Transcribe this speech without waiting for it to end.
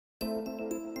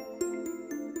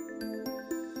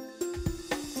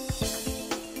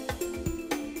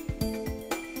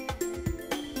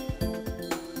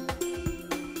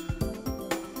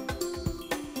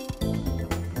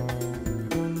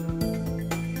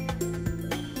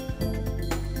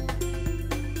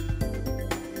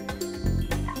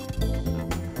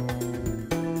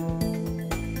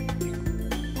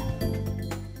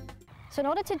So in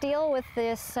order to deal with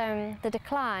this, the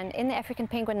decline in the African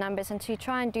penguin numbers, and to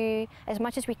try and do as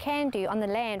much as we can do on the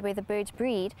land where the birds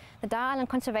breed, the Dye Island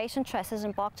Conservation Trust has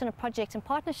embarked on a project in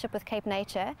partnership with Cape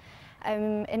Nature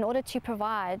in order to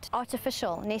provide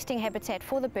artificial nesting habitat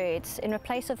for the birds in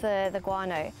place of the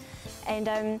guano.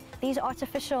 And these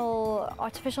artificial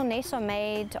nests are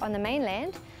made on the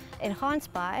mainland,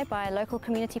 enhanced by a local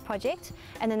community project,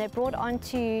 and then they're brought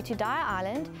onto Dye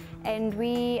Island, and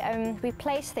we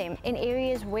place them in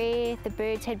areas where the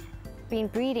birds had been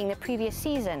breeding the previous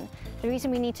season. The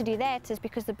reason we need to do that is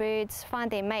because the birds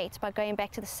find their mates by going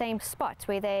back to the same spot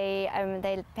where they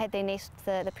had their nest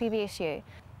the previous year.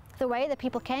 The way that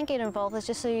people can get involved is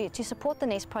just to support the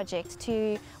nest project.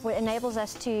 It enables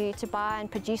us to buy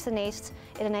and produce the nests.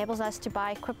 It enables us to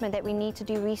buy equipment that we need to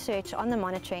do research on the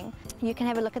monitoring. You can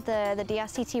have a look at the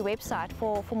DICT website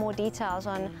for more details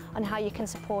on how you can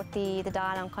support the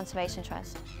Dye Island Conservation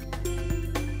Trust.